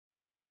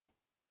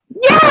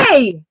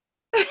Yay!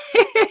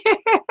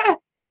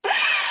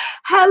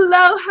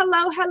 Hello,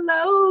 hello,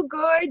 hello,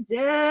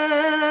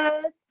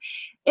 gorgeous.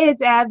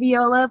 It's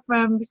Abiola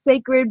from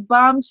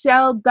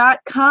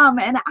sacredbombshell.com,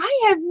 and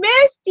I have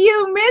missed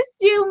you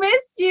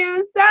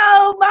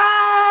so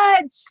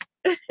much.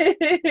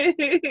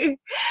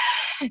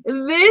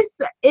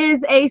 This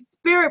is a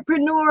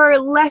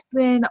spiritpreneur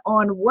lesson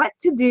on what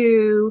to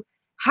do,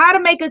 how to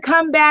make a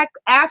comeback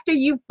after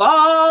you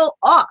fall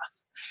off.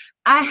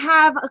 I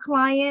have a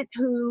client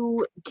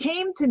who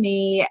came to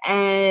me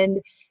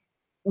and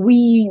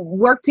we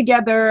worked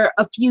together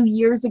a few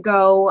years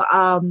ago,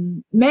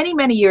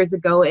 many years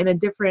ago in a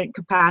different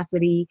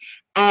capacity.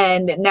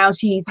 And now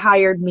she's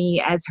hired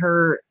me as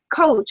her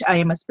coach. I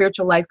am a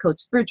spiritual life coach,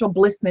 spiritual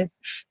blissness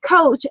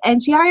coach.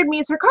 And she hired me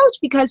as her coach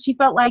because she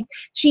felt like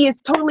she is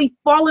totally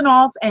fallen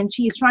off and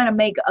she is trying to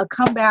make a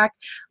comeback,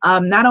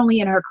 not only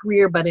in her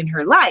career, but in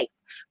her life.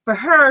 For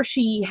her,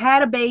 she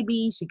had a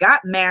baby, she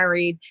got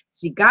married,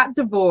 she got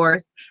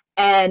divorced,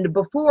 and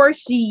before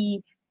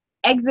she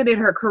exited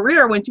her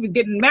career, when she was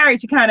getting married,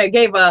 she kind of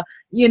gave an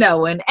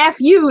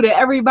FU to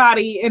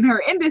everybody in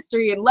her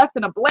industry and left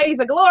in a blaze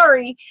of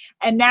glory.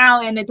 And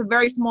now, and it's a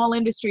very small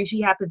industry she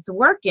happens to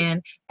work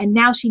in, and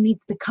now she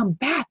needs to come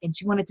back and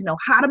she wanted to know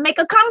how to make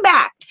a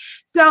comeback.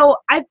 So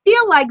I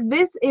feel like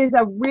this is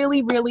a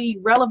really, really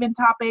relevant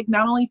topic,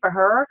 not only for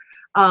her,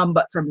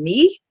 but for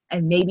me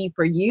and maybe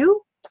for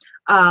you.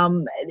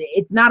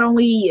 It's not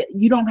only,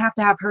 you don't have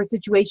to have her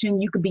situation.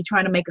 You could be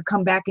trying to make a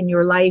comeback in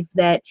your life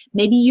that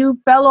maybe you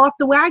fell off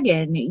the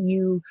wagon,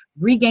 you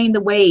regained the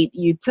weight,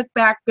 you took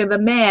back the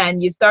man,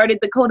 you started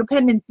the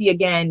codependency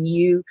again,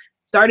 you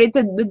started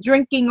the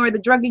drinking or the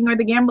drugging or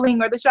the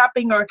gambling or the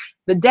shopping or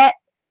the debt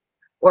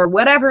or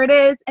whatever it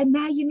is, and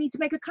now you need to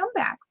make a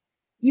comeback.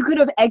 You could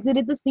have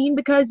exited the scene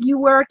because you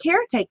were a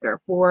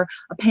caretaker for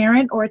a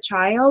parent or a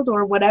child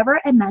or whatever,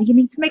 and now you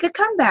need to make a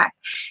comeback.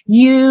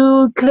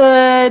 You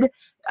could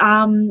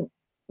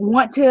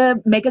want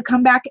to make a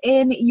comeback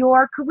in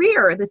your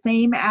career, the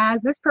same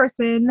as this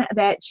person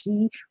that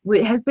she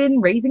has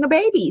been raising a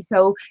baby.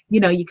 So,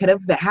 you could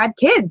have had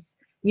kids,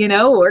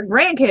 or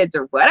grandkids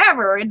or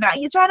whatever, and now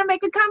you're trying to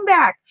make a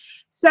comeback.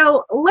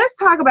 So let's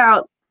talk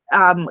about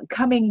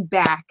coming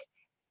back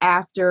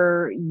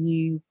after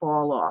you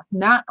fall off,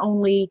 not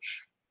only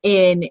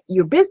in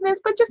your business,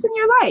 but just in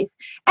your life.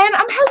 And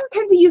I'm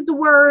hesitant to use the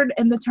word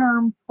and the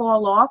term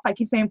fall off. I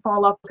keep saying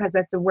fall off because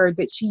that's the word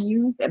that she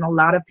used, and a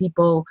lot of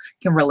people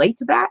can relate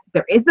to that.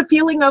 There is a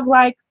feeling of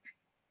like,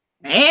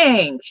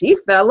 dang, she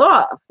fell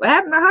off. What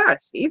happened to her?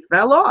 She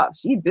fell off.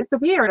 She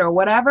disappeared or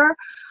whatever.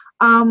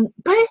 But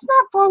it's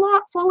not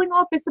falling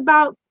off. It's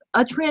about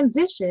a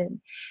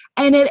transition.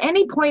 And at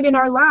any point in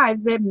our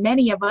lives that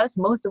many of us,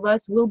 most of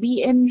us, will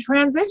be in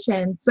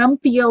transition. Some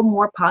feel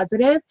more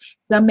positive,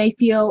 some may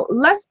feel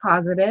less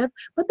positive,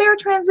 but there are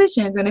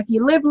transitions. And if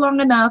you live long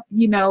enough,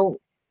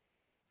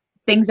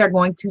 things are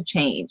going to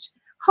change.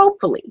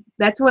 Hopefully.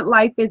 That's what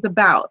life is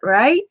about,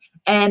 right?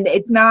 And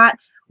it's not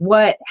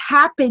what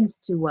happens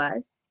to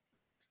us,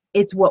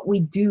 it's what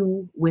we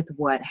do with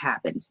what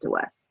happens to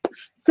us.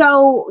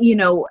 So,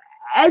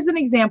 as an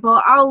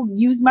example, I'll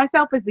use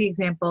myself as the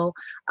example.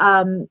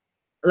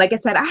 Like I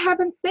said, I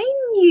haven't seen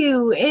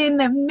you in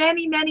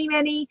many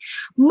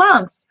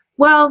months.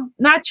 Well,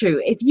 not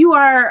true. If you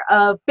are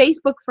a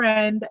Facebook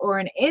friend or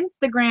an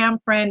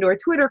Instagram friend or a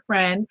Twitter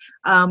friend,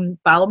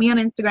 follow me on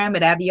Instagram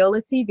at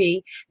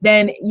AbiolaCV,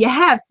 then you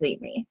have seen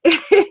me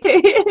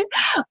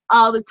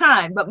all the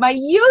time. But my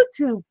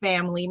YouTube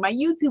family, my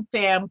YouTube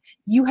fam,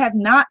 you have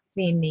not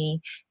seen me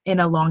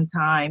in a long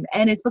time.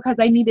 And it's because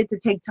I needed to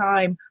take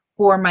time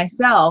for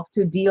myself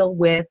to deal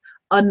with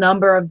a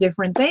number of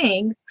different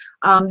things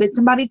that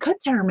somebody could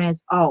term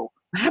as, oh,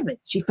 what happened?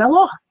 She fell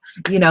off.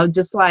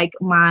 Just like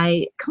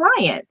my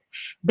client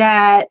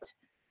and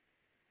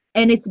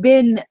it's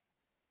been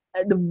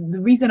the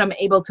reason I'm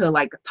able to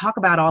like talk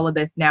about all of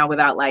this now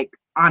without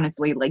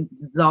honestly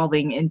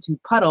dissolving into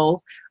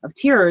puddles of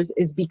tears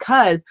is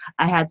because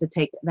I had to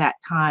take that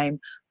time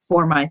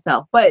for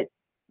myself. But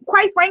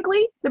quite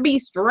frankly, to be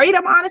straight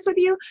up honest with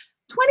you,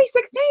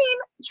 2016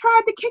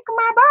 tried to kick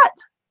my butt.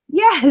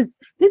 Yes,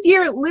 this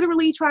year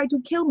literally tried to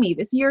kill me.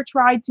 This year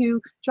tried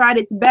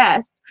its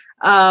best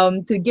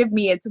to give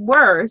me its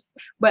worst,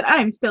 but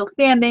I'm still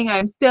standing.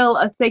 I'm still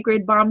a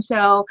sacred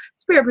bombshell,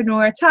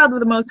 spiritpreneur, child of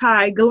the Most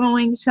High,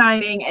 glowing,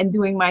 shining, and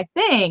doing my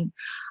thing.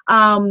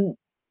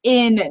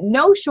 In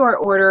no short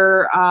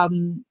order,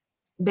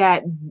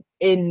 that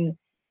in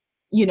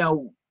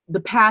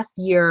the past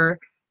year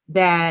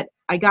that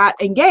I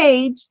got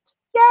engaged,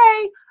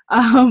 yay!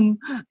 I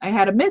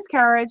had a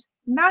miscarriage,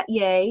 not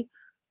yay.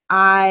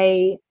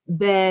 I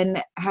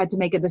then had to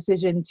make a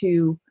decision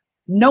to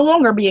no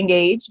longer be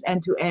engaged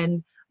and to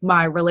end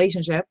my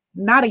relationship,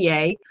 not a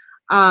yay.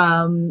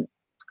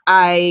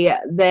 I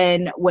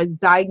then was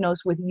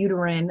diagnosed with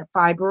uterine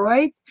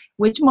fibroids,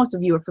 which most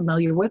of you are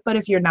familiar with, but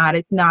if you're not,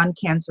 it's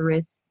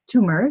non-cancerous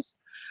tumors.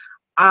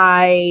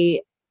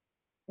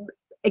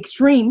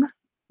 Extreme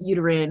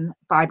uterine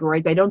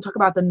fibroids. I don't talk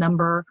about the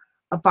number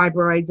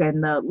fibroids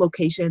and the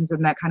locations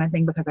and that kind of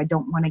thing, because I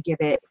don't want to give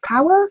it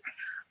power.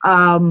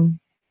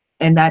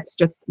 And that's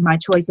just my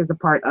choice as a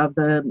part of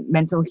the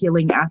mental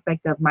healing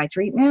aspect of my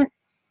treatment.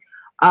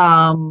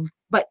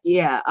 But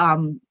yeah,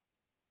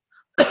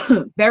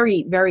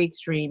 very, very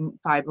extreme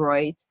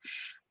fibroids.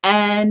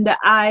 And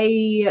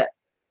I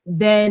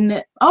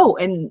then,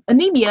 and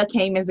anemia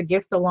came as a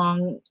gift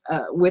along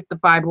with the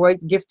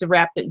fibroids, gift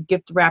wrapped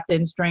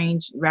in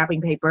strange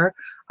wrapping paper,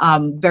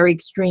 very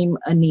extreme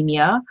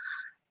anemia.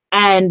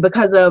 And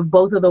because of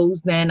both of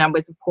those, then I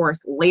was, of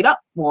course, laid up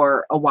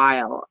for a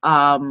while,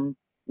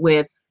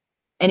 with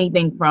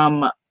anything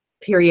from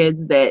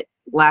periods that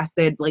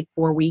lasted like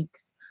 4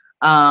 weeks,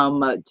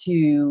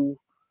 to,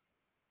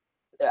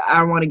 I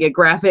don't want to get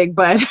graphic,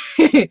 but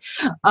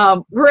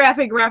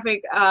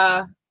graphic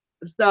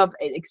stuff,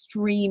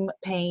 extreme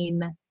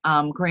pain,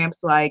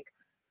 cramps like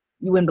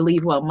you wouldn't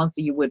believe. Well, most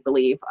of you would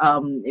believe.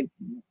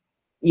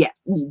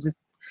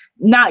 Just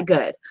not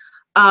good.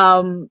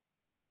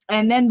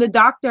 And then the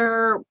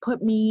doctor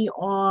put me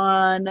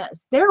on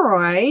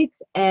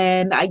steroids,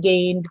 and I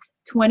gained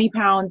 20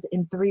 pounds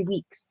in 3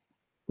 weeks,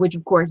 which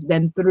of course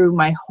then threw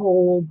my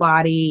whole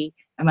body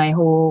and my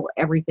whole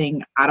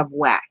everything out of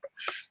whack.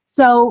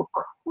 So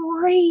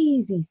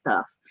crazy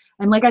stuff.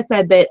 And like I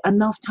said, that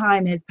enough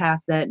time has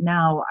passed that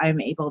now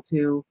I'm able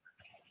to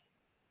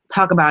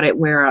talk about it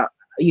where,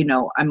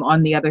 I'm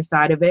on the other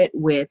side of it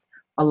with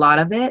a lot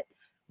of it,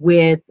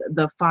 with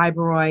the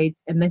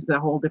fibroids. And this is a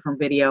whole different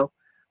video.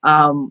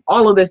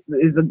 All of this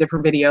is a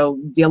different video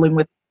dealing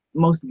with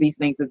most of these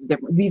things. It's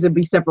different. These would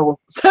be several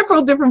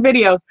different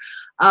videos.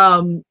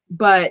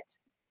 But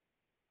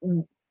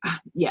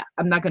yeah,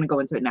 I'm not going to go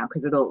into it now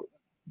because it'll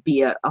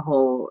be a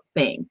whole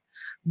thing.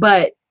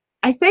 But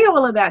I say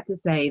all of that to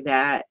say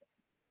that,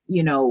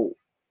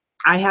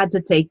 I had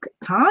to take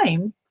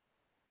time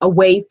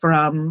away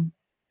from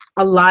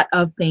a lot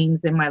of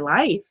things in my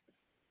life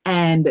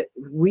and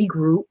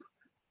regroup,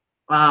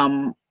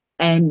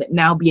 and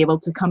now be able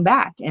to come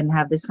back and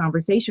have this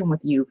conversation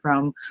with you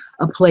from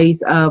a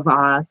place of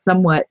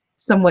somewhat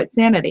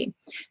sanity.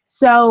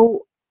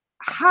 So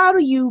how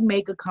do you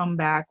make a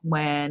comeback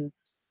when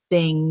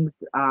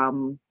things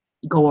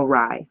go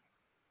awry?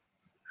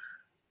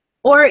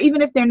 Or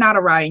even if they're not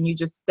awry and you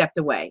just stepped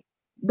away?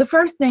 The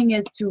first thing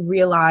is to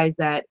realize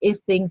that if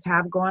things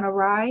have gone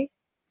awry,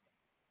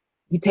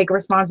 you take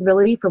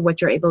responsibility for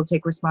what you're able to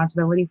take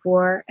responsibility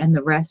for, and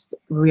the rest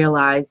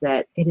realize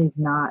that it is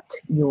not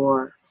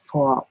your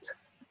fault,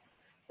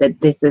 that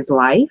this is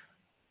life,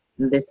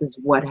 and this is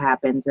what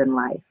happens in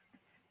life.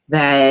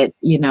 That,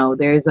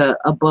 there's a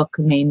book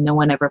named No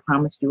One Ever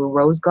Promised You a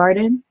Rose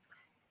Garden.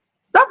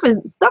 Stuff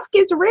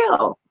gets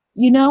real,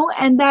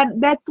 and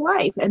that's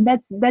life, and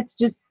that's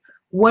just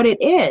what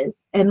it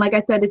is. And like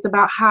I said, it's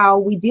about how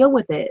we deal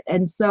with it.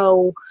 And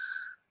so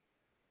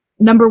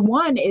number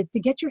one is to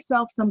get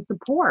yourself some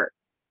support.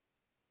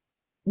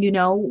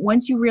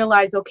 Once you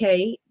realize,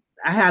 okay,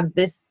 I have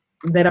this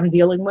that I'm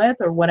dealing with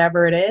or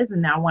whatever it is,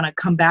 and now I want to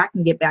come back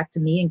and get back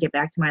to me and get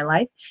back to my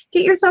life,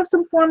 get yourself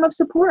some form of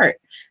support.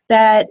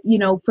 That,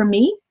 for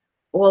me,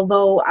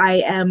 although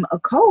I am a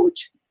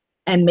coach,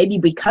 and maybe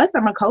because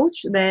I'm a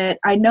coach, that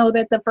I know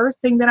that the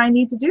first thing that I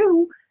need to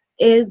do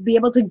is be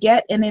able to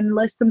get and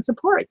enlist some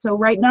support. So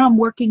right now I'm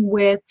working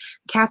with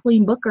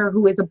Kathleen Booker,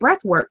 who is a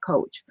breathwork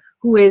coach,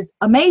 who is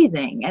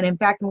amazing. And in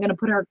fact, I'm going to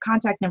put her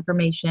contact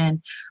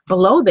information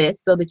below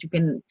this so that you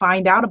can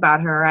find out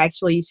about her.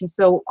 Actually, she's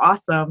so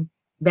awesome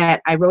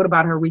that I wrote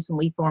about her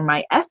recently for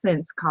my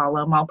Essence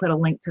column. I'll put a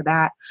link to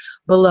that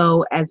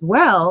below as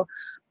well.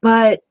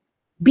 But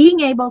being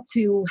able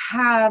to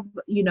have,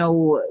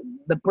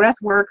 the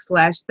breathwork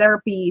 /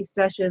 therapy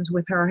sessions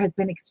with her has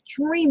been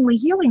extremely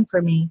healing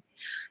for me,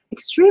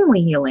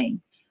 extremely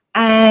healing.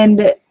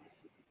 And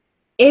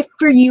if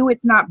for you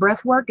it's not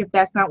breath work, if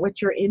that's not what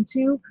you're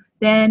into,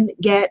 then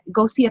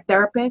go see a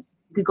therapist.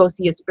 You could go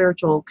see a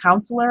spiritual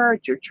counselor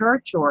at your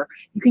church, or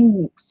you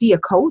can see a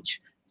coach,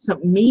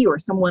 me or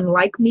someone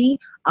like me,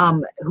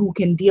 who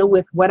can deal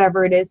with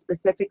whatever it is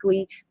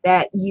specifically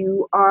that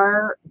you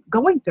are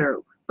going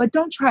through. But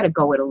don't try to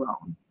go it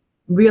alone.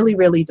 Really,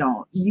 really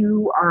don't.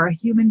 You are a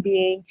human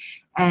being,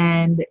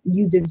 and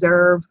you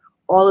deserve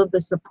all of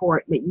the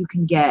support that you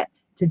can get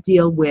to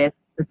deal with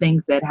the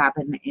things that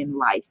happen in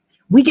life.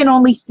 We can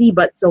only see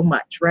but so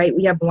much, right?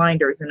 We have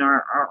blinders in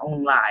our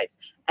own lives.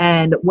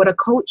 And what a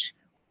coach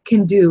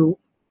can do,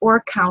 or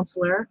a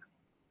counselor,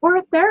 or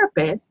a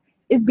therapist,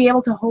 is be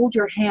able to hold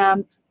your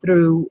hand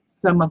through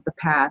some of the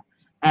path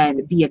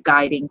and be a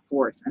guiding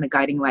force and a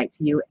guiding light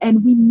to you.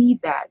 And we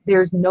need that.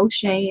 There's no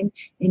shame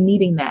in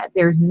needing that.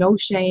 There's no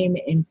shame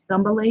in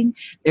stumbling.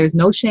 There's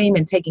no shame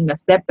in taking a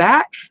step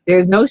back.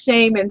 There's no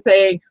shame in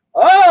saying,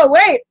 oh,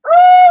 wait,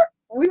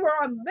 we were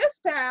on this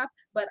path,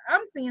 but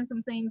I'm seeing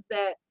some things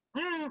that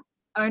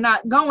are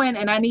not going,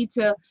 and I need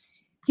to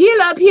heal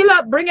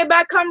up, bring it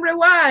back, come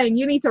rewind.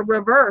 You need to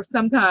reverse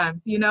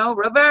sometimes,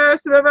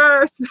 reverse.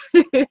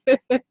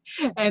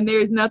 And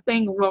there's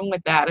nothing wrong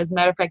with that. As a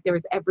matter of fact, there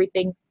is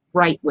everything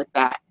right with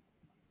that.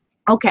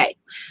 Okay,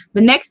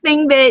 the next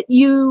thing that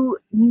you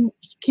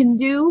can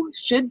do,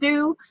 should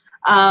do,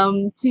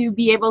 to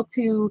be able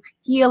to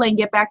heal and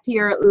get back to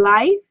your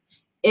life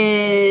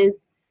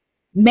is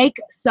make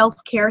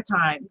self-care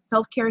time.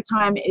 Self-care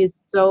time is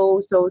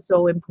so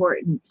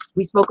important.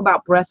 We spoke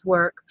about breath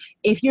work.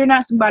 If you're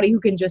not somebody who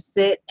can just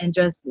sit and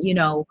just,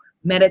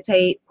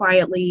 meditate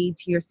quietly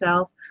to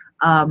yourself,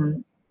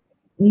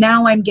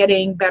 now I'm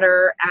getting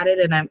better at it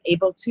and I'm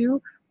able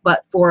to,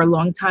 but for a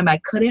long time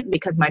I couldn't,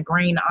 because my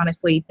brain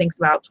honestly thinks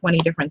about 20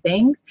 different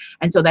things.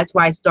 And so that's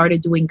why I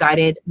started doing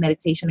guided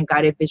meditation and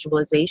guided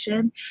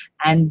visualization.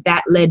 And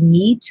that led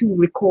me to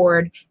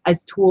record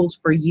as tools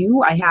for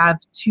you. I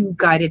have 2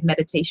 guided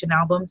meditation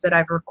albums that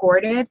I've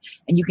recorded,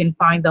 and you can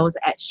find those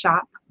at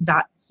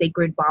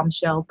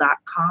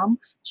shop.sacredbombshell.com.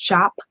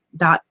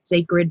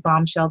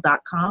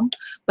 shop.sacredbombshell.com.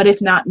 But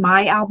if not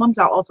my albums,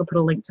 I'll also put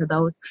a link to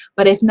those.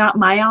 But if not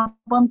my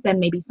albums, then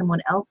maybe someone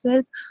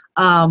else's.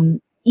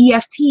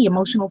 EFT,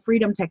 Emotional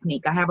Freedom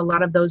Technique. I have a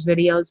lot of those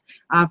videos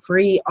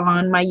free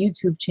on my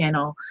YouTube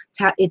channel.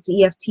 It's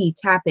EFT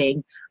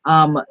tapping.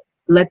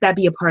 Let that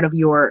be a part of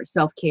your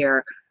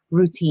self-care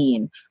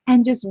routine.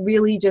 And just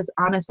really, just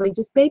honestly,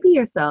 just baby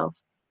yourself.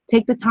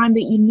 Take the time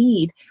that you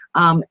need.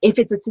 If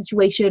it's a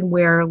situation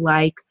where,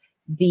 like,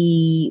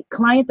 the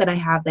client that I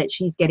have, that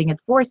she's getting a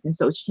divorce, and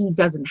so she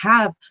doesn't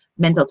have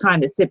mental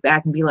time to sit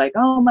back and be like,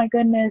 oh my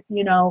goodness,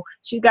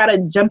 she's got to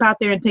jump out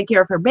there and take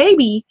care of her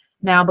baby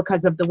now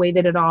because of the way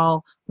that it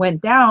all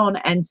went down.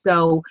 And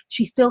so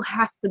she still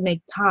has to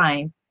make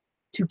time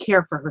to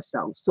care for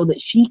herself so that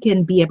she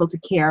can be able to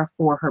care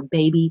for her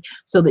baby,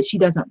 so that she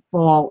doesn't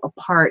fall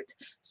apart,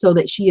 so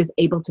that she is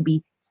able to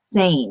be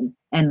sane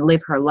and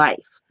live her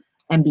life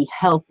and be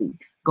healthy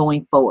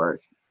going forward.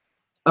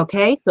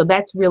 Okay, so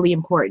that's really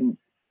important.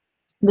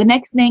 The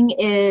next thing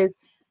is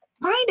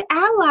find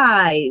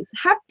allies.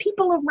 Have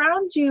people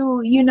around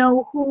you,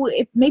 who,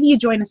 if maybe you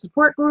join a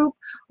support group,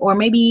 or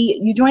maybe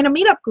you join a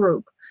meetup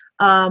group.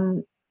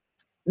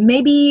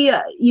 Maybe,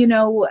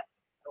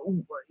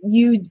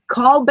 you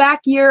call back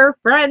your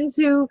friends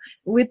who,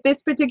 with this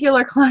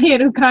particular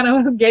client who kind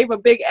of gave a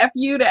big F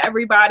you to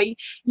everybody,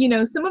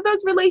 some of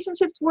those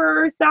relationships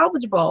were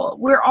salvageable.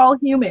 We're all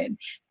human.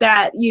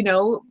 That,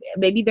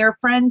 maybe there are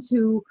friends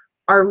who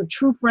are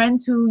true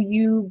friends who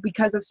you,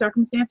 because of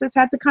circumstances,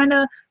 had to kind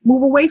of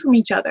move away from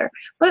each other.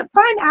 But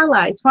find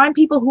allies, find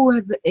people who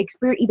have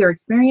either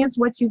experienced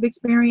what you've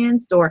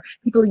experienced, or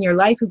people in your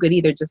life who could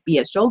either just be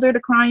a shoulder to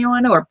cry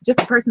on, or just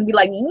a person to be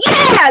like,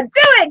 yeah, do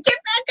it, get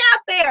back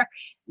out there,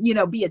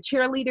 be a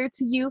cheerleader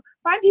to you.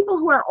 Find people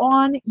who are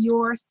on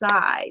your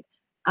side.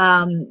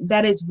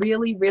 That is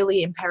really,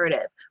 really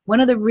imperative. One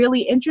of the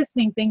really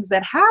interesting things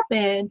that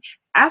happened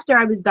after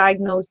I was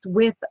diagnosed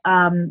with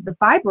the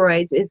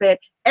fibroids is that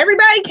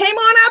everybody came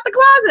on out the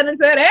closet and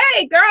said,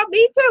 hey girl,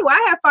 me too, I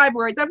have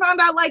fibroids. I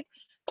found out like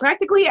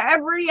practically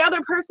every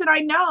other person I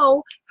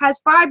know has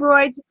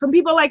fibroids, from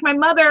people like my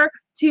mother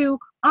to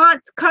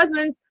aunts,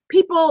 cousins,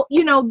 people,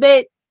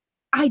 that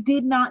I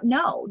did not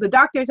know. The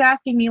doctor's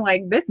asking me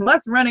like, this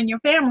must run in your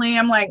family.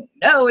 I'm like,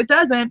 no, it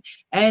doesn't.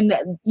 And,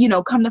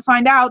 come to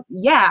find out,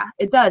 yeah,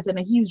 it does, in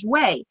a huge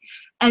way.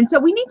 And so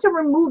we need to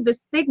remove the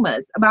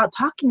stigmas about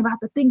talking about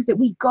the things that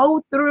we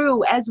go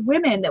through as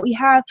women, that we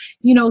have,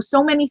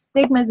 so many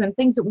stigmas and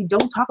things that we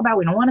don't talk about.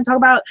 We don't want to talk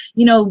about,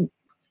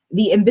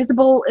 the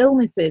invisible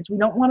illnesses. We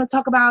don't want to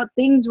talk about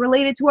things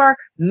related to our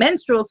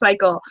menstrual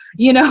cycle.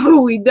 We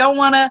don't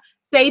want to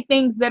say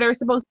things that are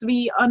supposed to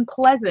be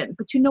unpleasant.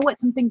 But you know what?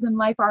 Some things in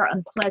life are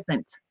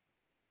unpleasant.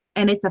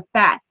 And it's a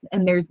fact.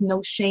 And there's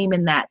no shame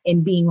in that,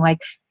 in being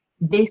like,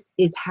 this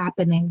is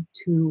happening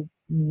to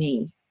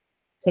me.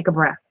 Take a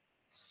breath.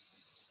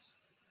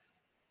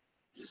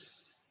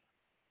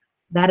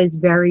 That is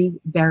very,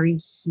 very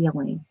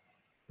healing.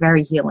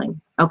 Very healing.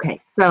 Okay,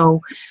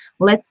 so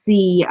let's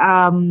see.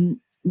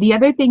 The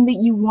other thing that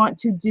you want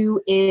to do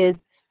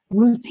is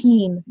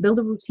routine. Build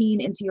a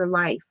routine into your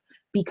life,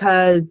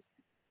 because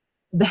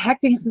the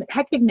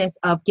hecticness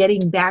of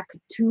getting back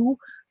to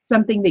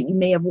something that you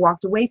may have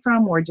walked away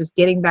from, or just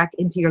getting back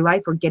into your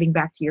life, or getting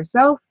back to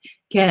yourself,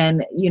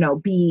 can,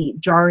 be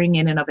jarring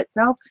in and of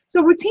itself.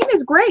 So routine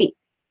is great.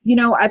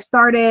 I've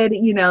started,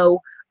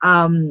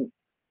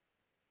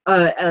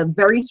 a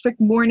very strict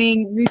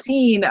morning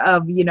routine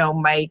of,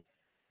 my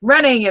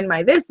running and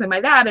my this and my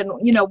that, and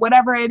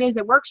whatever it is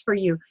that works for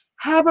you.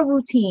 Have a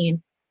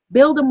routine.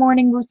 Build a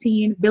morning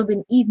routine, build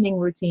an evening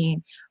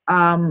routine,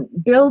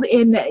 build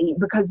in,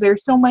 because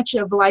there's so much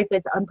of life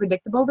that's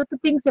unpredictable, that the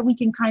things that we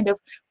can kind of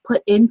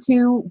put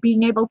into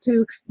being able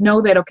to know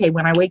that, okay,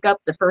 when I wake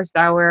up the first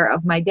hour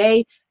of my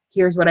day,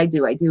 here's what I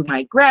do. I do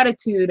my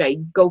gratitude, I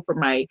go for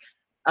my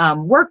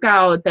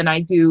workout, then I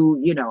do,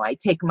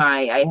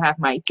 I have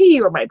my tea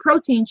or my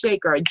protein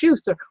shake or a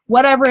juice or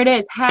whatever it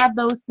is. Have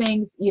those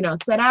things,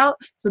 set out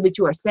so that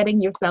you are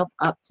setting yourself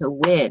up to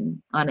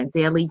win on a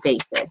daily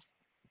basis.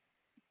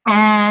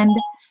 And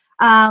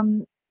laugh.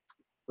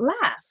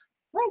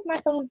 Where's my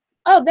phone?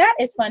 Oh, that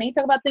is funny.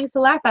 Talk about things to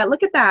laugh at.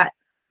 Look at that.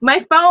 My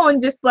phone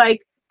just like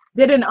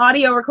did an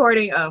audio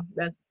recording. Oh,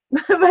 that's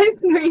my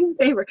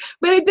screensaver.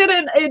 But it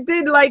didn't. It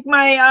did like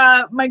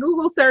my my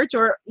Google search,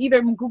 or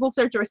either Google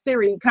search or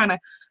Siri kind of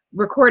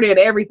recorded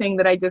everything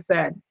that I just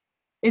said.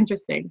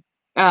 Interesting.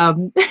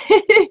 Hope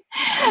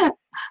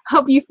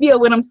you feel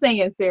what I'm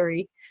saying,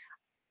 Siri.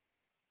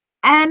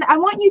 And I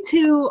want you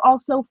to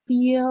also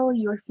feel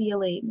your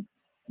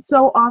feelings.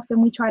 So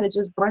often we try to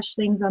just brush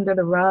things under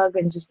the rug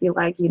and just be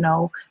like, you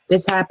know,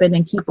 this happened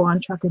and keep on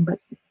trucking. But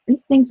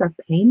these things are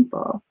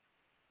painful,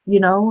 you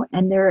know,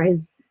 and there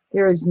is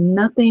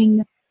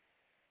nothing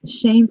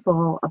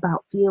shameful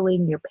about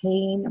feeling your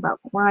pain, about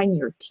crying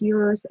your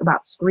tears,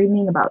 about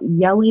screaming, about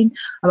yelling,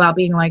 about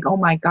being like, oh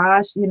my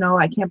gosh, you know,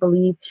 I can't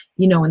believe,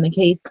 you know, in the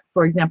case,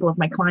 for example, of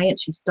my client,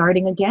 she's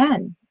starting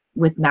again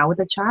with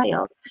a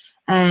child.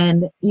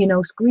 And, you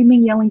know,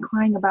 screaming, yelling,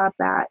 crying about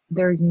that,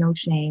 there is no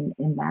shame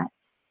in that.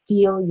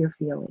 Feel your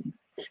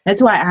feelings.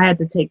 That's why I had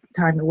to take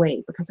time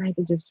away, because I had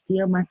to just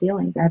feel my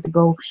feelings. I had to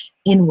go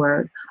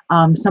inward.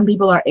 Some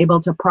people are able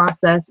to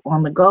process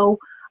on the go.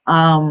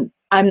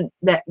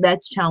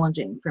 That's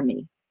challenging for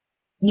me.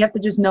 You have to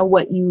just know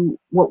what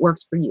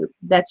works for you.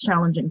 That's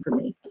challenging for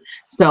me.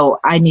 So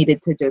I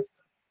needed to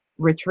just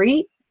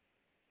retreat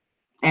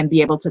and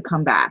be able to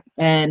come back.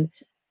 And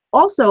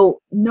also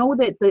know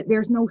that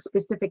there's no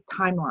specific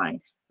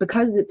timeline,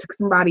 because it took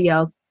somebody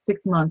else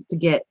 6 months to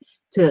get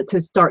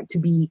to start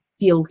to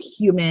feel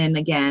human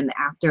again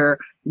after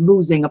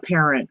losing a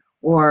parent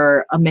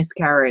or a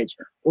miscarriage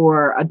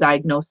or a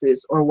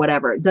diagnosis or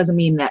whatever. It doesn't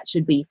mean that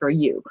should be for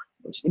you.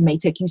 It may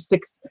take you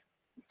six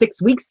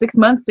weeks, 6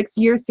 months, 6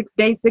 years, 6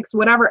 days, 6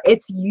 whatever.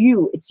 It's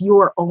you. It's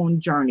your own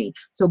journey.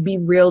 So be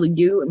real to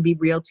you and be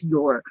real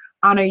to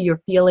honor your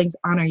feelings,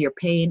 honor your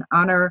pain,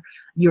 honor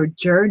your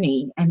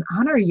journey, and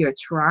honor your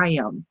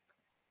triumph.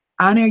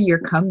 Honor your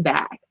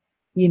comeback.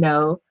 You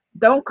know,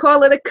 don't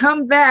call it a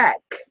comeback.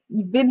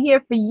 You've been here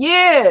for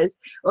years.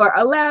 Or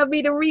allow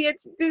me to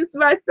reintroduce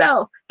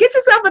myself. Get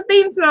yourself a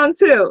theme song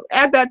too.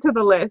 Add that to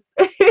the list.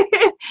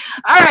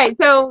 All right,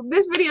 so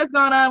this video has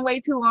gone on way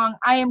too long.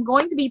 I am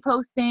going to be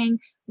posting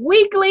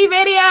weekly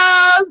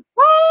videos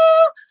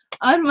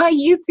on my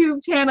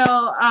YouTube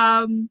channel,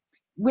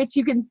 which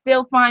you can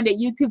still find at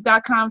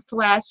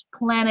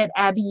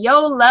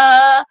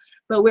youtube.com/PlanetAbiola.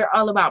 But we're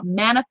all about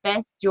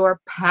manifest your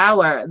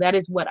power. That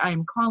is what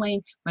I'm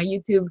calling my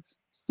YouTube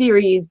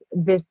series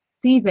this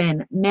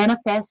season,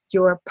 Manifest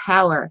Your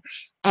Power.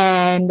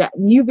 And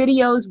new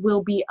videos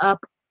will be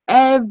up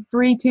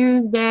every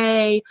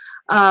Tuesday,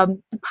 and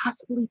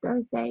possibly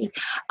Thursday,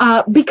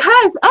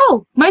 because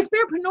my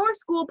Spiritpreneur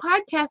School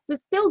podcast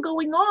is still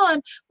going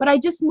on, but I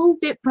just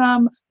moved it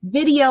from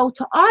video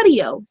to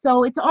audio,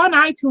 so it's on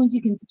iTunes.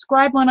 You can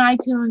subscribe on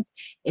iTunes.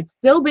 It's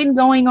still been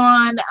going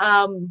on,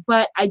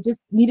 but I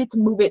just needed to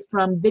move it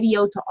from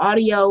video to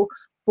audio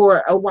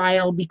for a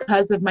while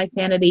because of my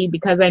sanity,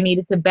 because I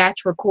needed to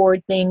batch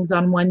record things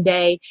on one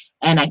day,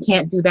 and I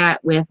can't do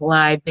that with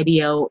live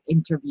video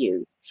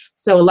interviews.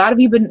 So a lot of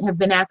you have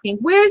been asking,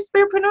 where's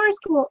Spiritpreneur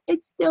School?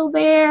 It's still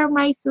there,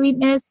 my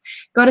sweetness.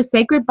 Go to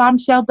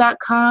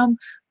sacredbombshell.com,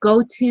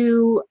 go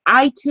to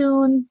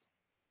iTunes,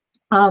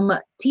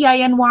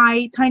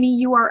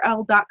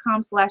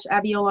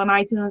 tinyurl.com/Abiola on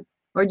iTunes,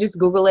 or just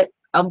Google it.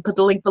 Put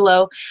the link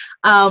below,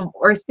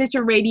 or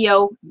Stitcher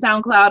Radio,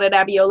 SoundCloud at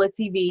Abiola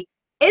TV.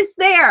 It's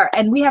there,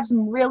 and we have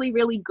some really,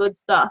 really good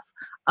stuff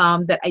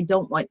that I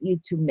don't want you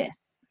to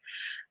miss.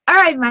 All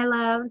right, my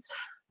loves,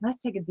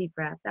 let's take a deep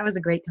breath. That was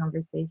a great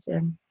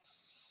conversation.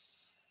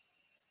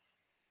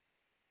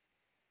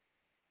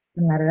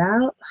 And let it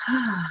out.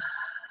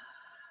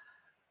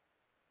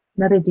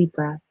 Another deep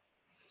breath.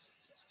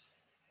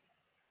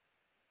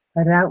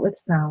 Let it out with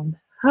sound.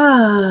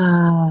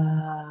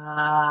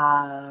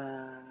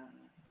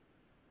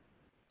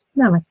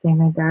 Namaste,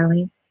 my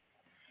darling.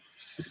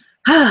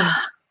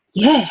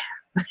 Yeah.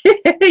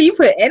 You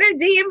put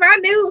energy in my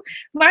new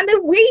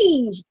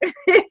weave.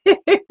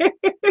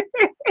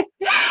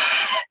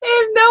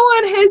 If no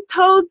one has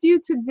told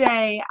you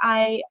today,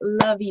 I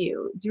love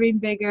you. Dream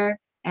bigger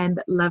and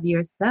love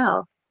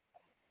yourself.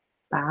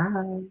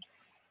 Bye.